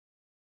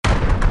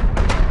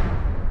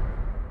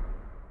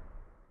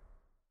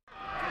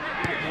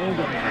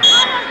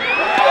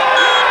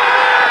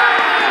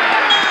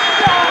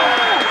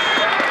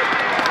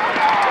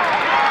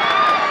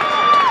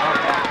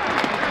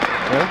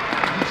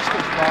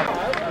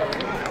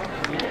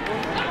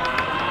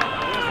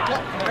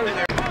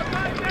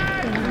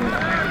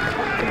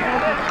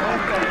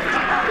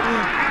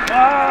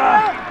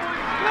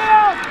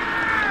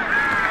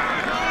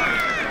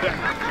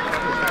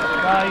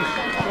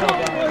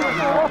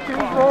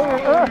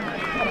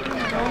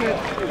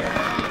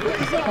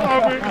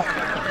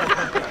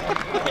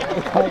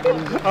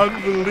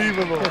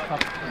Unbelievable.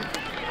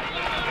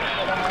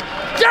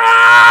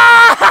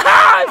 Yes!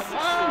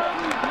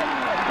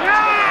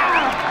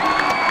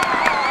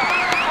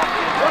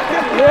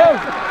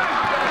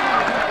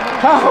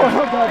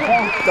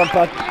 Jump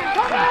on.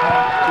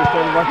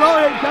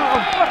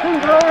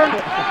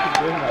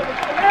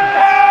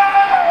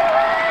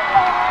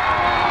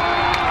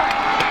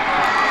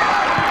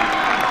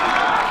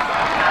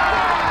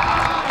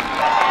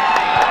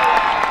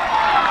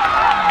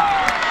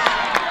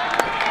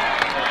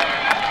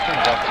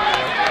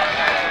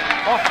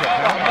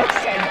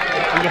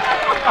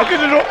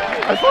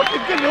 I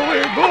fucking didn't know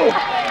where to go.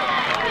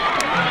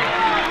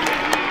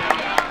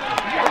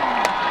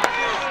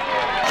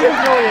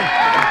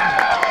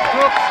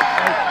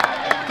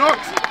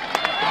 Ducks!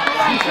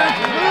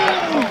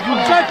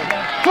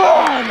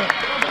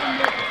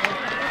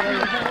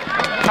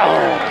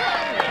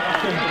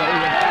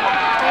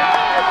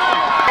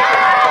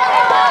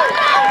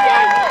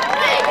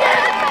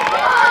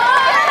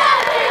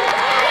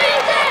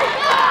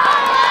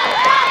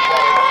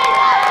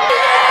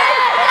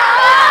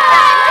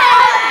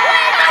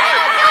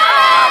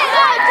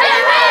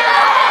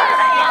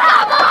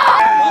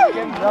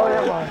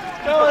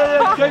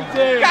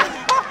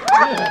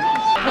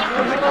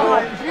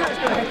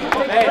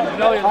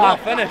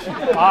 Finish.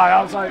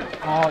 I was like,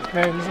 oh, it's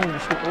man, he's only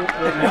just open.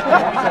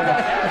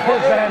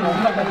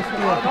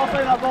 I'll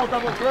say that ball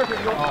double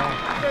perfect.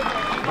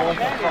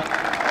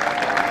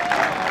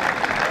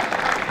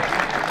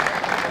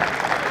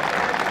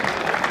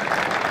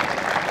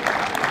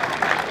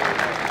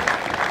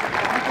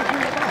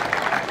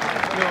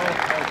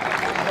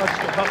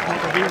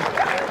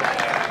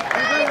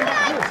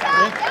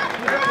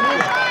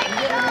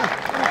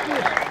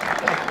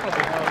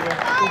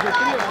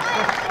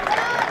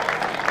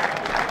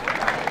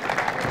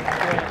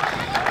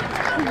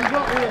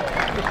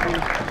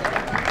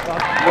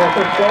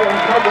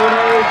 Cup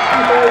winners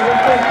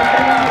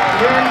 2023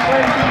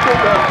 Nairn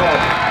Football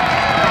Club.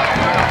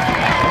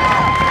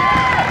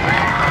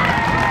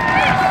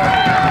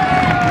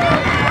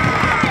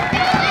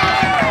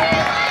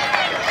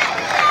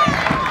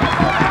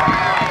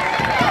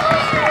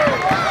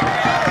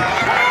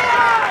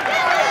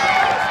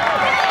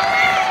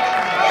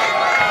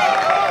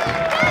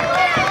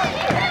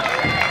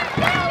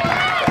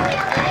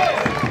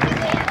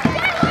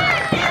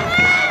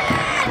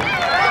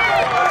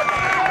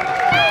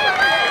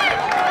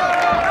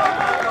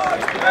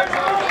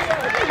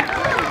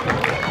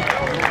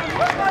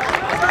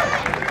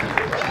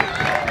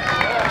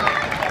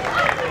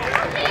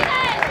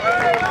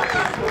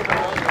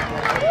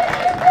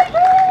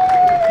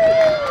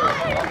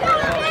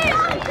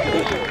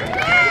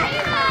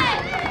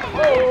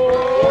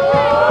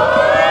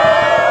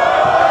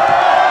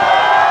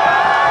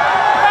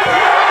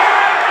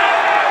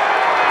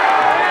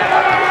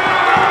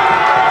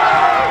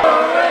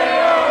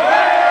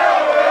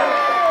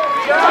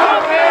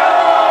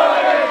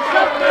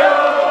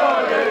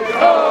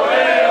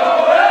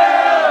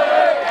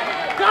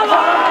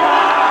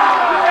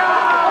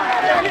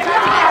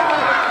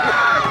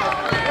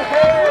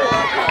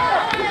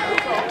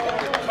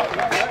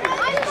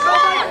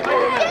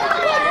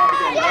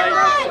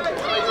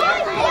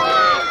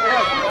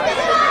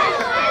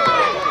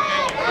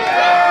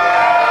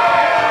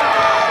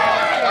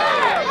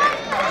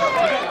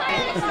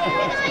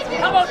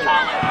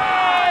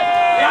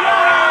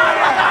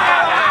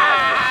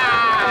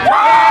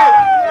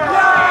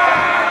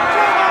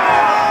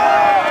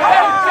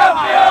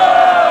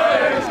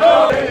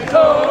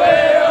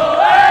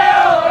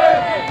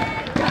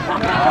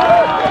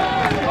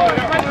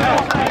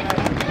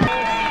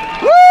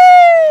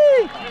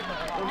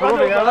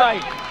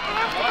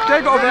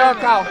 Take over there,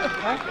 Cal. Nice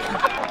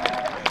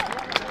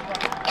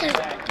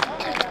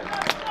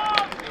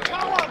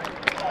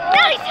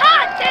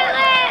hot,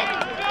 Dylan!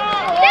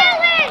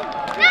 Dylan!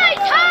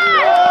 Nice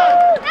hot!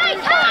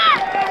 Nice hot!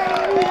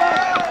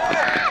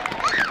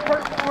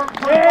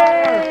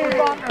 Hey!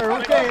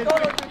 Okay.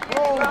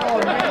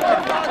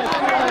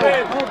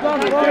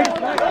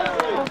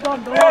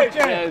 Well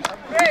done,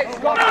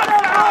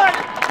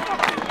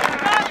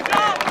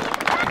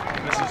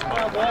 This is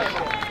my boy.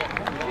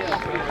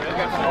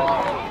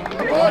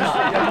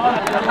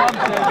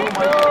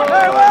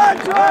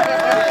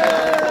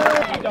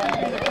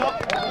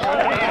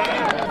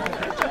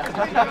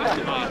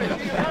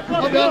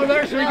 Happy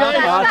anniversary, guys!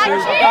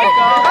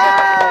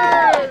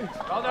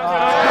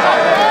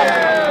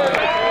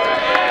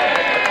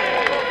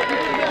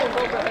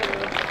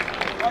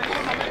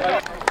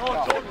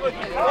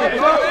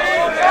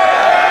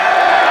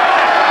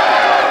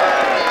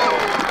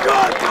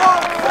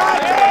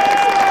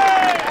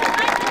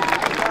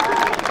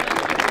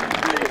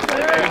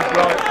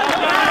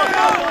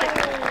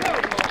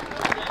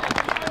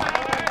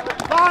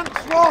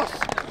 Thanks, Ross!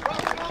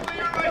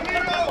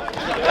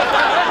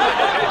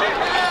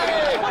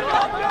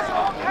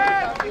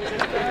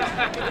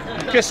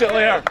 Kiss it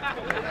later.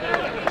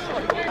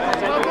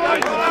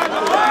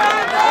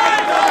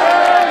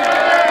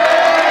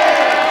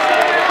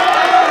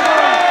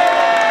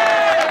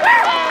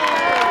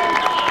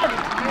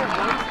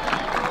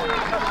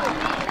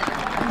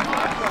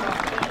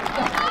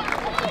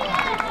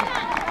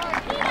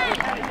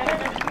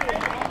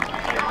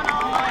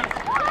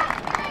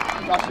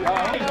 Can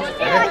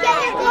I get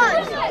your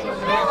gloves?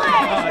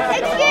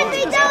 Excuse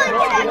me, Dylan,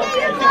 can I get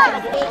your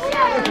gloves?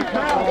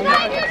 Can I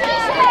have your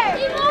t-shirt?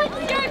 He wants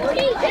your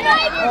t-shirt. Can I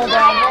have your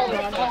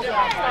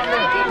t-shirt?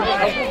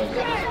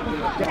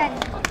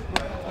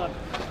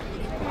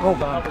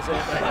 Hold on.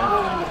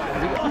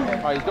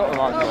 Oh, he's got the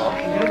right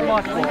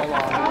one.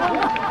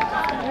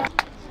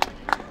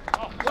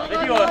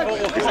 Video of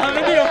football. Is that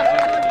video?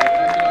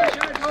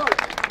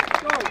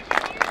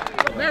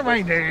 They're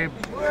my name.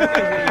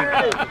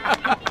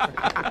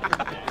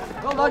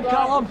 Well done,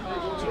 Callum.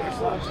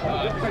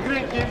 It's a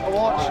great game to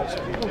watch.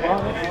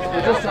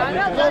 We're just having a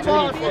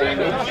opportunity for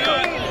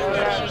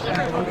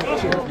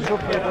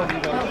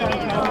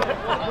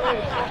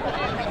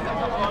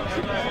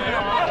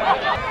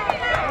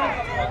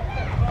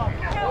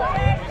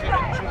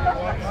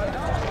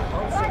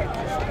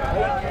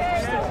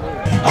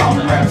I'm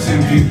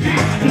rapping MVP,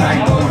 and I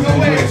ain't